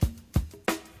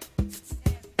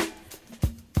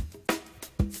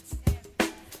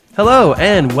Hello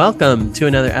and welcome to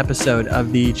another episode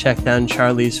of the Check Down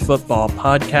Charlie's Football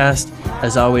Podcast.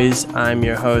 As always, I'm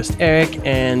your host, Eric,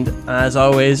 and as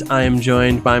always, I am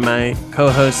joined by my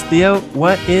co-host, Theo.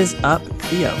 What is up,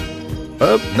 Theo?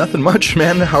 Nothing much,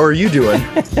 man. How are you doing?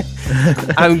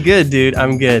 I'm good, dude.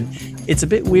 I'm good. It's a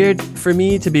bit weird for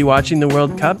me to be watching the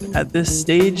World Cup at this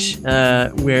stage,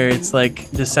 where it's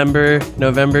like December,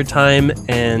 November time,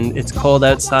 and it's cold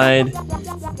outside.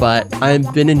 But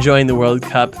I've been enjoying the World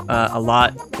Cup a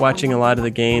lot, watching a lot of the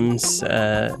games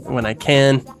when I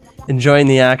can, enjoying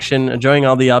the action, enjoying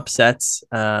all the upsets.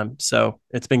 So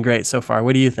it's been great so far.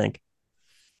 What do you think?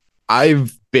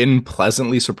 I've been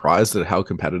pleasantly surprised at how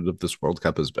competitive this World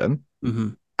Cup has been. Mm-hmm.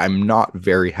 I'm not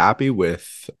very happy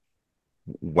with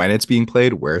when it's being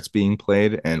played, where it's being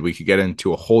played, and we could get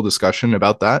into a whole discussion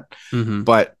about that. Mm-hmm.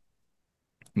 But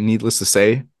needless to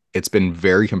say, it's been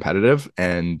very competitive,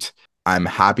 and I'm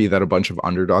happy that a bunch of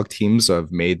underdog teams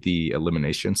have made the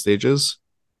elimination stages.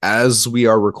 As we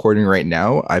are recording right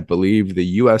now, I believe the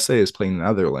USA is playing the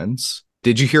Netherlands.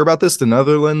 Did you hear about this? The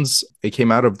Netherlands, it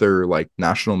came out of their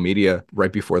national media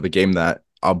right before the game that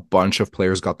a bunch of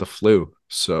players got the flu.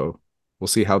 So we'll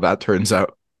see how that turns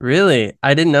out. Really?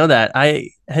 I didn't know that. I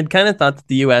had kind of thought that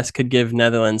the U.S. could give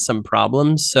Netherlands some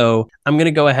problems. So I'm going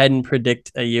to go ahead and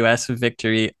predict a U.S.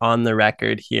 victory on the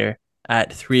record here at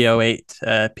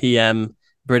 3:08 p.m.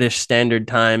 British Standard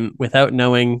Time without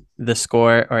knowing the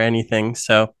score or anything.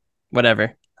 So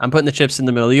whatever. I'm putting the chips in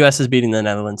the middle. The U.S. is beating the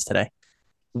Netherlands today.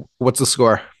 What's the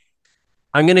score?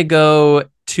 I'm going to go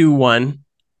 2-1.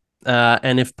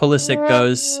 And if Pulisic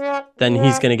goes, then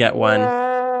he's going to get one.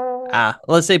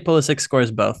 Let's say Pulisic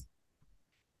scores both.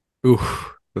 Ooh,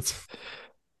 we're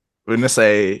going to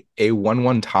say a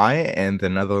 1-1 tie and the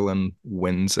Netherlands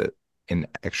wins it in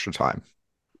extra time.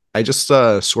 I just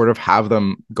sort of have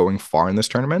them going far in this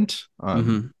tournament.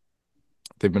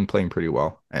 They've been playing pretty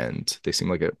well, and they seem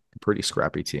like a pretty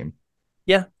scrappy team.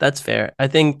 Yeah, that's fair. I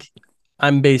think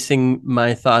I'm basing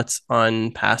my thoughts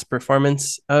on past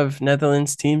performance of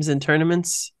Netherlands teams in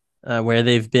tournaments where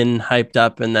they've been hyped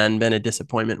up and then been a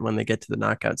disappointment when they get to the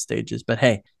knockout stages. But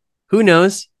hey, who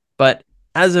knows? But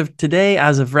as of today,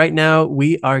 as of right now,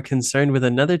 we are concerned with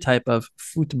another type of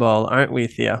football, aren't we,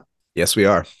 Theo? Yes, we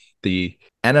are. The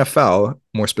NFL,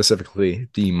 more specifically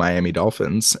the Miami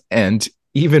Dolphins, and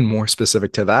even more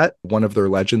specific to that, one of their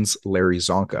legends, Larry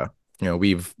Csonka.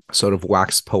 We've sort of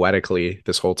waxed poetically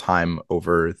this whole time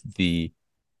over the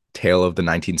tale of the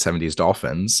 1970s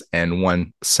Dolphins, and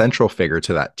one central figure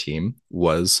to that team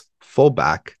was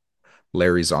fullback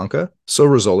Larry Csonka. So,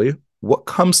 Rizzoli, what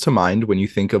comes to mind when you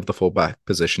think of the fullback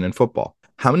position in football?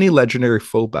 How many legendary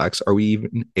fullbacks are we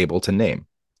even able to name?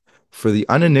 For the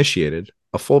uninitiated,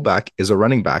 a fullback is a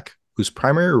running back whose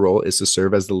primary role is to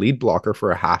serve as the lead blocker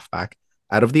for a halfback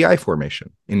out of the I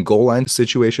formation, in goal line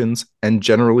situations, and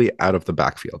generally out of the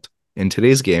backfield. In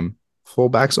today's game,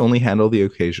 fullbacks only handle the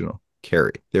occasional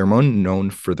carry. They're more known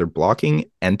for their blocking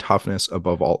and toughness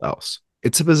above all else.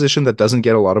 It's a position that doesn't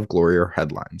get a lot of glory or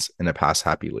headlines in a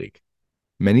pass-happy league.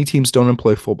 Many teams don't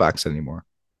employ fullbacks anymore,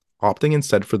 opting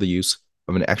instead for the use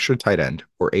of an extra tight end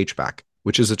or H-back,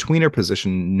 which is a tweener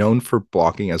position known for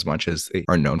blocking as much as they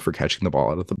are known for catching the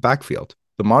ball out of the backfield.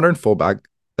 The modern fullback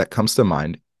that comes to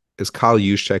mind is Kyle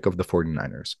Juszczyk of the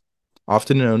 49ers.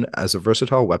 Often known as a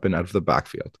versatile weapon out of the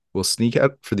backfield, will sneak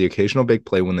out for the occasional big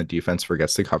play when the defense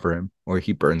forgets to cover him or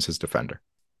he burns his defender.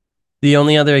 The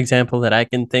only other example that I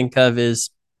can think of is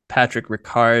Patrick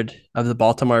Ricard of the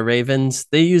Baltimore Ravens.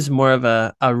 They use more of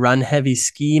a run-heavy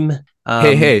scheme.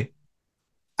 Hey,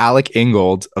 Alec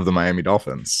Ingold of the Miami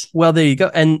Dolphins. Well, there you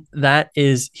go. And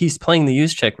he's playing the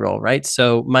Juszczyk role, right?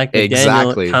 So Mike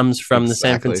McDaniel comes from the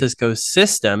San Francisco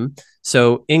system.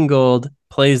 So Ingold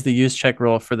plays the Juszczyk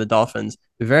role for the Dolphins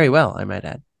very well, I might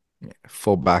add.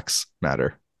 Fullbacks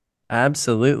matter.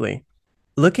 Absolutely.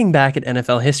 Looking back at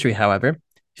NFL history, however,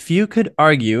 few could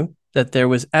argue that there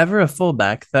was ever a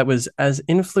fullback that was as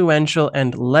influential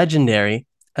and legendary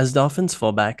as Dolphins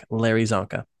fullback Larry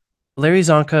Csonka. Larry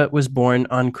Csonka was born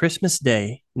on Christmas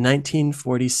Day,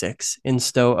 1946, in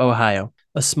Stow, Ohio,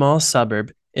 a small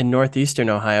suburb in northeastern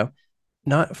Ohio,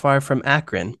 not far from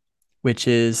Akron, which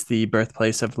is the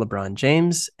birthplace of LeBron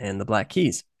James and the Black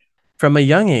Keys. From a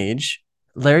young age,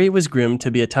 Larry was groomed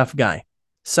to be a tough guy,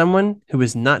 someone who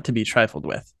was not to be trifled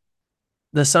with.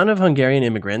 The son of Hungarian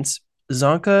immigrants,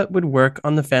 Csonka would work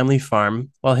on the family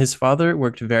farm while his father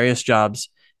worked various jobs,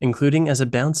 including as a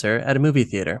bouncer at a movie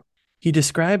theater. He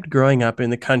described growing up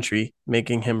in the country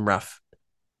making him rough.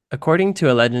 According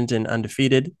to a legend in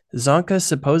Undefeated, Csonka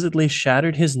supposedly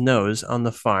shattered his nose on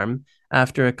the farm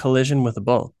after a collision with a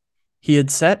bull. He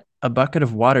had set a bucket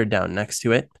of water down next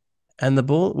to it and the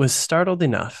bull was startled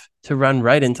enough to run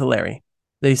right into Larry.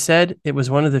 They said it was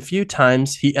one of the few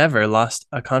times he ever lost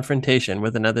a confrontation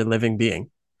with another living being.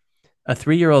 A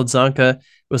 3-year-old Zonka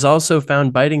was also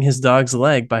found biting his dog's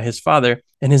leg by his father,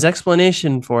 and his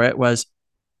explanation for it was,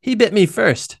 "He bit me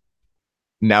first."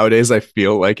 Nowadays, I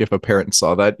feel like if a parent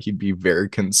saw that, he'd be very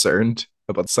concerned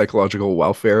about the psychological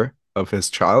welfare of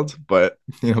his child. But,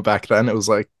 back then it was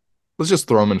like, let's just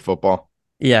throw him in football.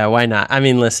 Yeah, why not? I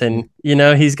mean, listen,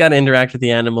 he's got to interact with the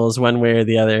animals one way or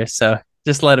the other, so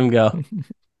just let him go.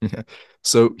 Yeah.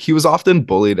 So he was often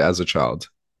bullied as a child.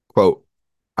 Quote,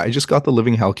 I just got the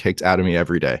living hell kicked out of me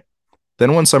every day.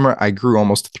 Then one summer, I grew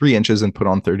almost 3 inches and put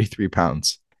on 33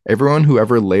 pounds. Everyone who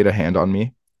ever laid a hand on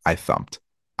me, I thumped.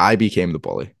 I became the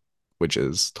bully, which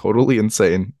is totally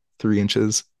insane. 3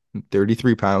 inches,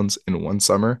 33 pounds in one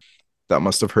summer. That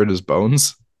must have hurt his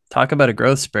bones. Talk about a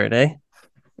growth spurt, eh?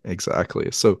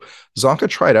 Exactly. So Zonka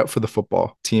tried out for the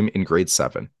football team in grade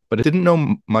 7, but it didn't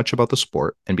know much about the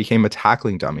sport and became a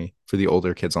tackling dummy for the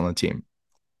older kids on the team.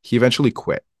 He eventually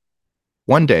quit.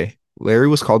 One day, Larry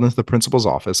was called into the principal's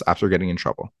office after getting in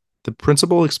trouble. The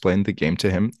principal explained the game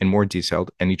to him in more detail,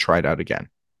 and he tried out again.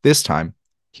 This time,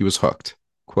 he was hooked.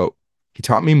 Quote, he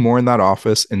taught me more in that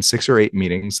office in 6 or 8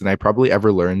 meetings than I probably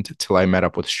ever learned till I met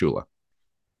up with Shula.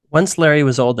 Once Larry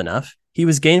was old enough, he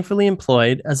was gainfully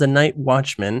employed as a night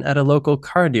watchman at a local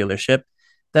car dealership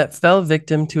that fell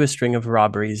victim to a string of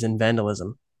robberies and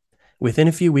vandalism. Within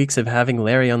a few weeks of having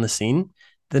Larry on the scene,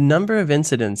 the number of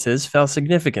incidences fell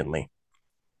significantly.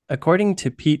 According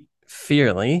to Pete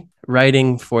Fearley,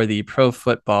 writing for the Pro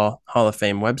Football Hall of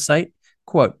Fame website,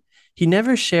 quote, he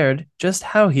never shared just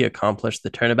how he accomplished the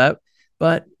turnabout,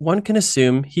 but one can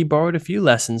assume he borrowed a few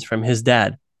lessons from his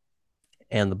dad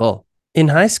and the bull. In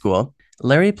high school,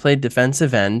 Larry played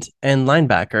defensive end and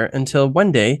linebacker until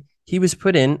one day he was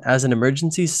put in as an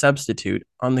emergency substitute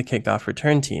on the kickoff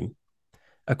return team.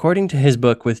 According to his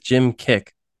book with Jim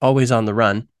Kick, Always on the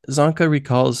Run, Zonka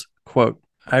recalls, quote,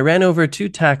 I ran over 2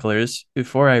 tacklers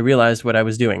before I realized what I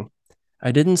was doing.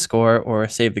 I didn't score or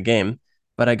save the game,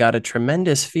 but I got a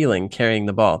tremendous feeling carrying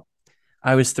the ball.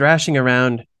 I was thrashing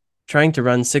around, trying to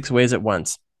run 6 ways at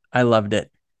once. I loved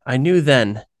it. I knew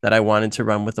then that I wanted to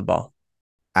run with the ball.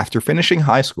 After finishing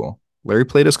high school, Larry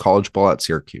played his college ball at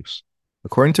Syracuse.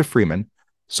 According to Freeman,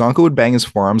 Zonka would bang his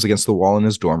forearms against the wall in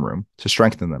his dorm room to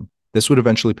strengthen them. This would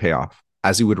eventually pay off,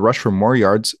 as he would rush for more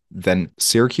yards than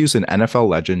Syracuse and NFL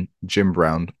legend Jim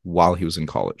Brown while he was in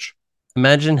college.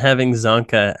 Imagine having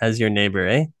Zonka as your neighbor,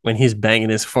 eh? When he's banging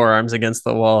his forearms against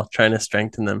the wall, trying to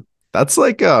strengthen them. That's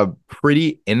like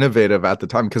pretty innovative at the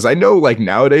time, because I know like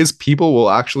nowadays people will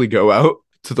actually go out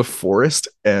to the forest,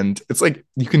 and it's like,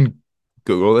 you can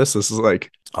Google this. This is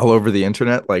like all over the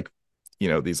internet, like,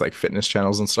 these like fitness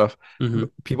channels and stuff. Mm-hmm.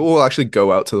 People will actually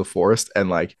go out to the forest and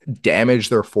like damage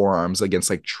their forearms against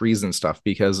like trees and stuff,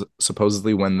 because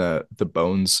supposedly when the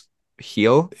bones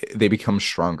heal, they become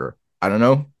stronger. I don't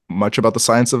know much about the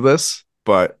science of this,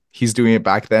 but he's doing it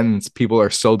back then, and people are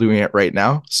still doing it right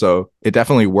now. So it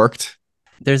definitely worked.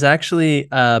 There's actually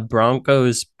a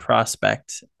Broncos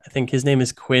prospect, I think his name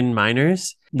is Quinn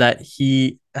Miners, that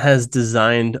he has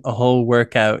designed a whole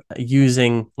workout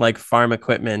using like farm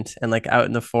equipment and like out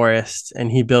in the forest.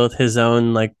 And he built his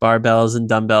own like barbells and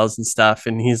dumbbells and stuff.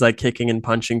 And he's like kicking and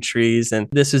punching trees. And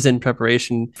this was in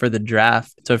preparation for the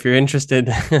draft. So if you're interested,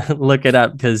 look it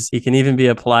up, because he can even be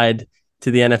applied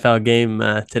to the NFL game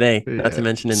today, not to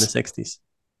mention in the 60s.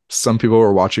 Some people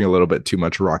were watching a little bit too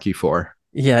much Rocky IV.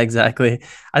 Yeah, exactly.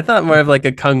 I thought more of like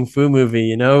a kung fu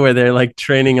movie, where they're like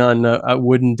training on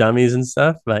wooden dummies and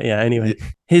stuff. But yeah, anyway,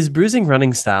 his bruising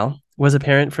running style was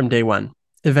apparent from day one,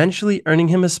 eventually earning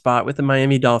him a spot with the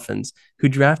Miami Dolphins, who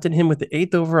drafted him with the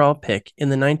 8th overall pick in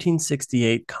the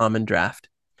 1968 Common Draft.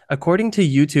 According to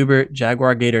YouTuber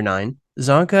Jaguar Gator 9,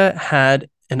 Zonka had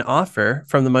an offer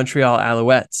from the Montreal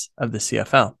Alouettes of the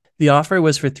CFL. The offer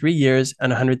was for 3 years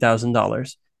and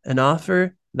 $100,000, an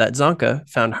offer that Zonka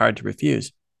found hard to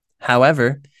refuse.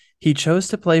 However, he chose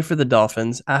to play for the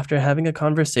Dolphins after having a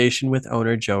conversation with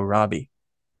owner Joe Robbie.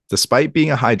 Despite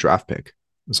being a high draft pick,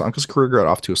 Zonka's career got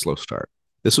off to a slow start.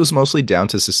 This was mostly down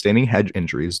to sustaining head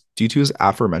injuries due to his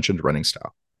aforementioned running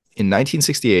style. In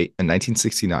 1968 and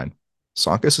 1969,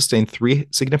 Zonka sustained 3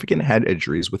 significant head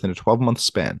injuries within a 12-month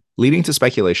span, leading to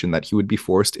speculation that he would be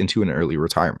forced into an early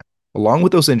retirement. Along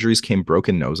with those injuries came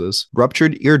broken noses,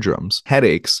 ruptured eardrums,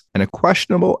 headaches, and a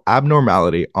questionable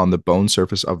abnormality on the bone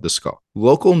surface of the skull.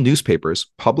 Local newspapers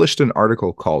published an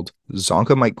article called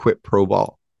 "Zonka Might Quit Pro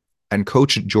Ball," and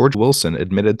coach George Wilson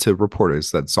admitted to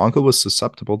reporters that Zonka was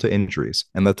susceptible to injuries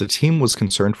and that the team was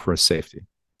concerned for his safety.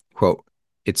 Quote,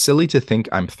 "It's silly to think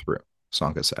I'm through,"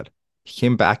 Zonka said. He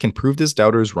came back and proved his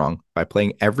doubters wrong by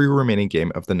playing every remaining game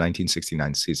of the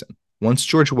 1969 season. Once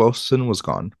George Wilson was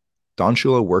gone, Don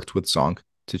Shula worked with Zonk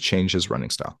to change his running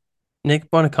style.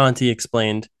 Nick Buonaconti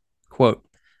explained, quote,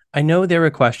 I know there were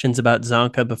questions about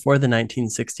Zonka before the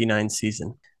 1969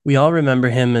 season. We all remember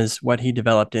him as what he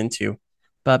developed into,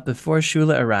 but before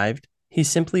Shula arrived, he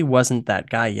simply wasn't that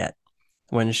guy yet.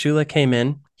 When Shula came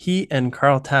in, he and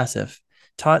Carl Tassif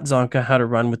taught Zonka how to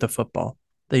run with the football.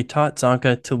 They taught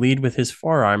Zonka to lead with his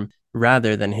forearm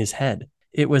rather than his head.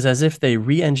 It was as if they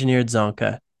re-engineered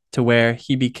Zonka to where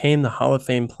he became the Hall of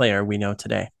Fame player we know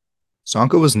today.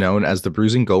 Zonka was known as the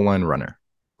bruising goal line runner,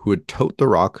 who would tote the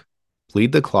rock,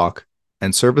 bleed the clock,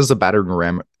 and serve as a battering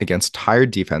ram against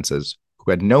tired defenses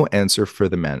who had no answer for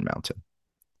the man mountain.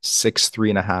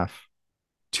 6'3.5",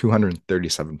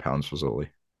 237 pounds Fazoli.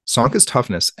 Zonka's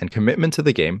toughness and commitment to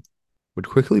the game would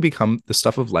quickly become the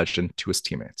stuff of legend to his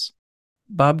teammates.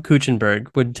 Bob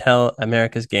Kuchenberg would tell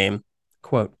America's Game,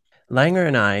 quote, Langer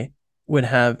and I would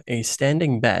have a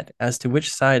standing bet as to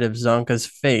which side of Zonka's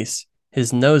face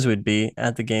his nose would be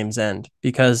at the game's end,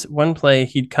 because one play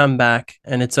he'd come back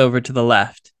and it's over to the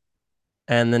left,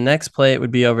 and the next play it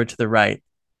would be over to the right,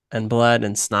 and blood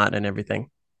and snot and everything.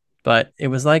 But it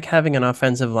was like having an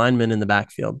offensive lineman in the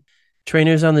backfield.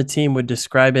 Trainers on the team would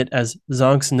describe it as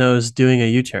Zonk's nose doing a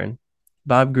U-turn.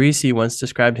 Bob Greasy once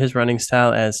described his running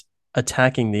style as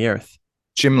attacking the earth.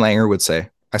 Jim Langer would say,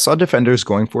 I saw defenders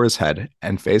going for his head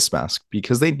and face mask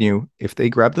because they knew if they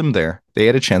grabbed him there, they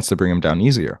had a chance to bring him down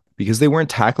easier, because they weren't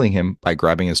tackling him by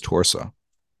grabbing his torso.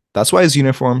 That's why his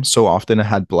uniform so often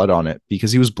had blood on it,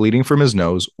 because he was bleeding from his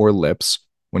nose or lips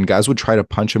when guys would try to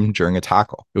punch him during a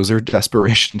tackle. It was their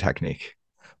desperation technique.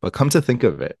 But come to think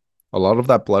of it, a lot of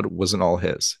that blood wasn't all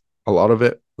his. A lot of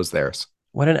it was theirs.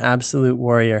 What an absolute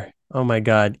warrior. Oh my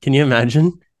God. Can you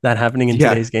imagine that happening in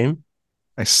today's game?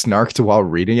 I snarked while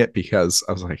reading it because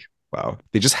I was like, wow,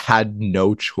 they just had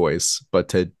no choice but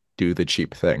to do the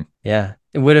cheap thing. Yeah,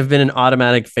 it would have been an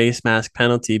automatic face mask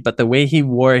penalty, but the way he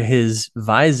wore his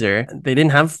visor, they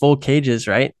didn't have full cages,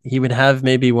 right? He would have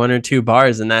maybe 1 or 2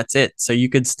 bars and that's it. So you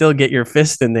could still get your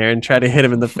fist in there and try to hit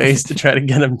him in the face to try to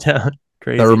get him down.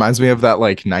 Crazy. That reminds me of that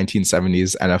like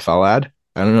 1970s NFL ad.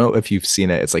 I don't know if you've seen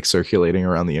it. It's like circulating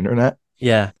around the internet.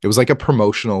 Yeah. It was like a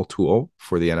promotional tool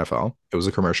for the NFL. It was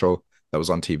a commercial that was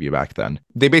on TV back then.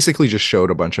 They basically just showed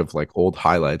a bunch of like old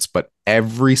highlights, but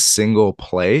every single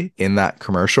play in that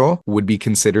commercial would be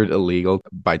considered illegal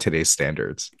by today's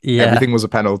standards. Yeah. Everything was a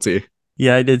penalty.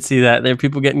 Yeah, I did see that. There are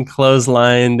people getting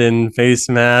clotheslined and face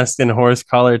masked and horse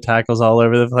collar tackles all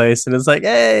over the place. And it's like,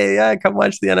 hey, yeah, come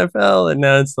watch the NFL. And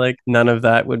now it's like none of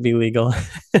that would be legal.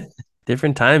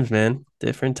 Different times, man.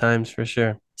 Different times for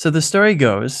sure. So the story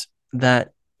goes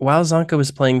that while Zonka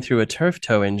was playing through a turf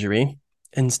toe injury,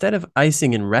 instead of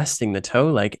icing and resting the toe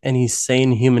like any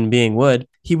sane human being would,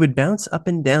 he would bounce up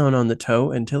and down on the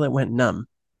toe until it went numb,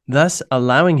 thus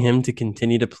allowing him to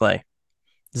continue to play.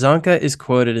 Zonka is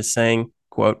quoted as saying,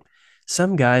 quote,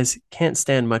 some guys can't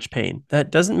stand much pain.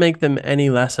 That doesn't make them any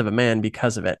less of a man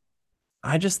because of it.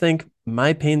 I just think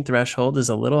my pain threshold is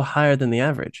a little higher than the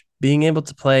average. Being able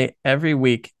to play every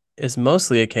week is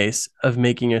mostly a case of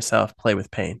making yourself play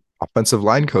with pain. Offensive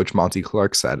line coach Monty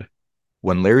Clark said,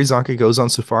 when Larry Zonka goes on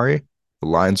safari, the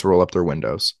lions roll up their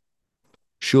windows.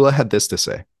 Shula had this to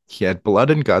say. He had blood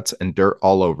and guts and dirt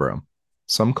all over him.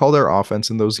 Some called our offense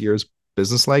in those years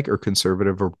businesslike or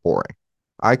conservative or boring.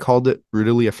 I called it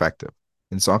brutally effective,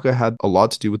 and Zonka had a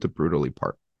lot to do with the brutally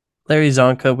part. Larry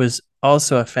Zonka was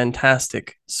also a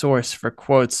fantastic source for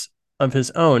quotes of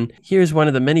his own. Here's one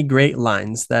of the many great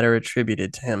lines that are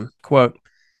attributed to him. Quote,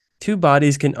 2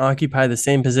 bodies can occupy the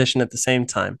same position at the same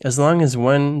time. As long as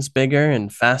one's bigger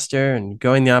and faster and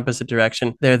going the opposite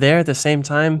direction, they're there at the same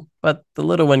time, but the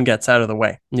little one gets out of the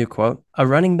way. New quote, a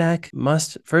running back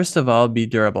must first of all be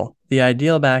durable. The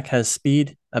ideal back has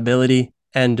speed, ability,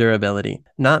 and durability.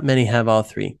 Not many have all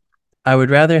 3. I would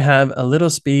rather have a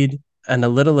little speed and a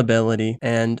little ability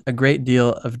and a great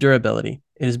deal of durability.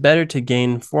 It is better to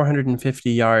gain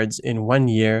 450 yards in 1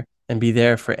 year and be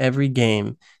there for every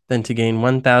game than to gain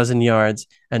 1,000 yards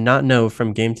and not know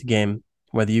from game to game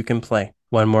whether you can play.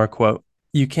 One more quote.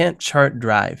 You can't chart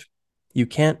drive. You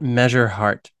can't measure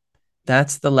heart.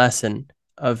 That's the lesson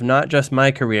of not just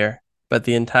my career, but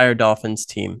the entire Dolphins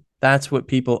team. That's what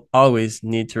people always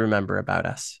need to remember about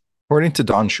us. According to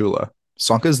Don Shula,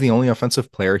 Zonka is the only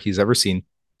offensive player he's ever seen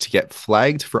to get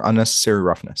flagged for unnecessary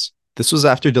roughness. This was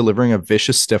after delivering a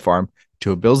vicious stiff arm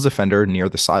to a Bills defender near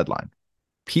the sideline.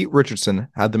 Pete Richardson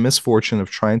had the misfortune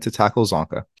of trying to tackle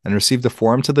Zonka and received a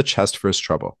forearm to the chest for his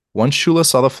trouble. Once Shula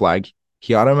saw the flag,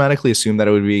 he automatically assumed that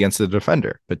it would be against the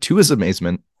defender, but to his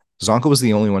amazement, Zonka was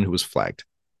the only one who was flagged.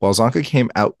 While Zonka came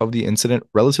out of the incident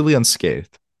relatively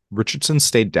unscathed, Richardson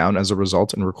stayed down as a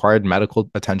result and required medical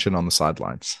attention on the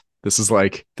sidelines. This is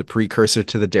like the precursor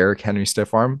to the Derrick Henry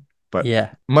stiff arm, but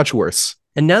Yeah. much worse.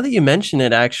 And now that you mention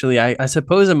it, actually, I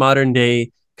suppose a modern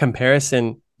day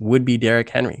comparison would be Derrick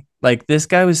Henry. Like this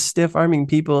guy was stiff arming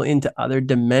people into other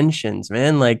dimensions,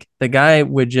 man. Like the guy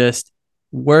would just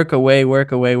work away,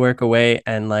 work away, work away,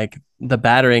 and like the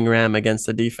battering ram against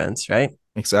the defense, right?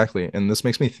 Exactly. And this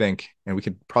makes me think, and we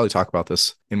could probably talk about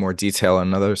this in more detail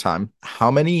another time, how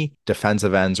many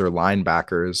defensive ends or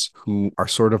linebackers who are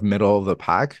sort of middle of the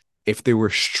pack, if they were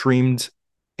streamed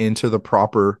into the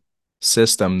proper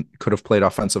system, could have played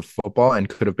offensive football and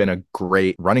could have been a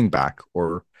great running back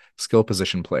or skill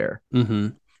position player. Mm-hmm.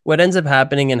 What ends up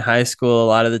happening in high school a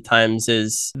lot of the times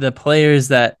is the players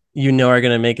that you know are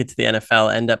going to make it to the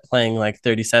NFL end up playing like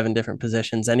 37 different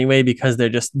positions anyway because they're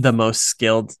just the most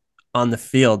skilled on the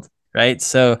field, right?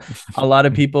 So a lot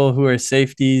of people who are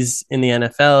safeties in the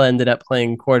NFL ended up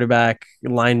playing quarterback,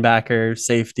 linebacker,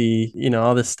 safety,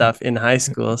 all this stuff in high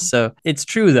school. So it's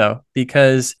true though,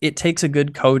 because it takes a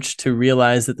good coach to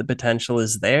realize that the potential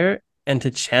is there and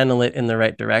to channel it in the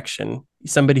right direction.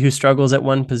 Somebody who struggles at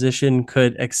one position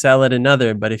could excel at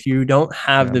another, but if you don't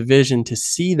have the vision to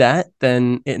see that,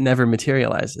 then it never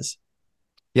materializes.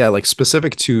 Yeah, like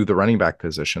specific to the running back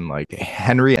position, like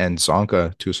Henry and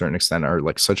Zonka to a certain extent are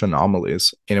like such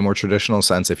anomalies. In a more traditional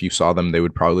sense, if you saw them, they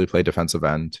would probably play defensive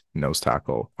end, nose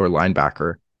tackle, or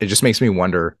linebacker. It just makes me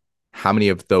wonder how many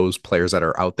of those players that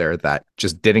are out there that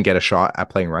just didn't get a shot at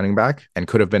playing running back and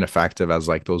could have been effective as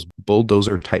like those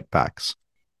bulldozer type backs.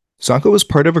 Zonka was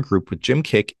part of a group with Jim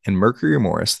Kiick and Mercury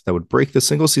Morris that would break the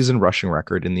single-season rushing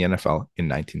record in the NFL in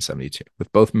 1972,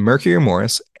 with both Mercury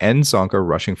Morris and Zonka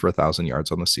rushing for 1,000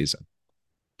 yards on the season.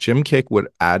 Jim Kiick would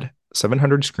add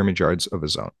 700 scrimmage yards of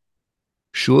his own.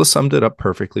 Shula summed it up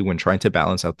perfectly when trying to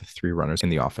balance out the three runners in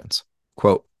the offense.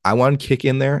 Quote, I wanted Kiick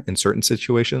in there in certain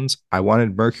situations, I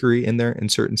wanted Mercury in there in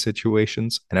certain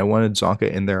situations, and I wanted Zonka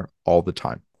in there all the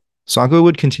time. Zonka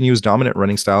would continue his dominant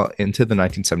running style into the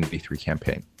 1973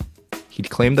 campaign. He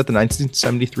claimed that the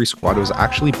 1973 squad was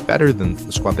actually better than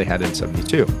the squad they had in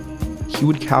 72. He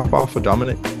would cap off a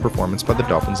dominant performance by the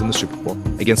Dolphins in the Super Bowl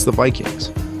against the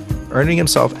Vikings, earning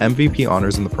himself MVP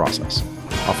honors in the process,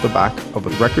 off the back of a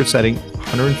record-setting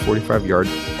 145-yard,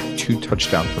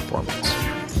 2-touchdown performance.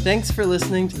 Thanks for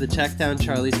listening to the Check Down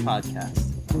Charlie's podcast.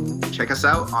 Check us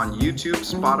out on YouTube,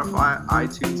 Spotify,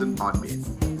 iTunes, and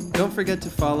Podbean. Don't forget to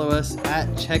follow us at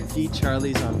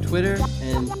CheckDCharlies on Twitter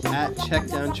and at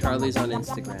CheckDownCharlies on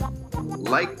Instagram.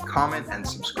 Like, comment, and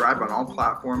subscribe on all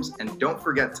platforms, and don't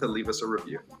forget to leave us a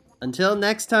review. Until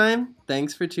next time,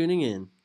 thanks for tuning in.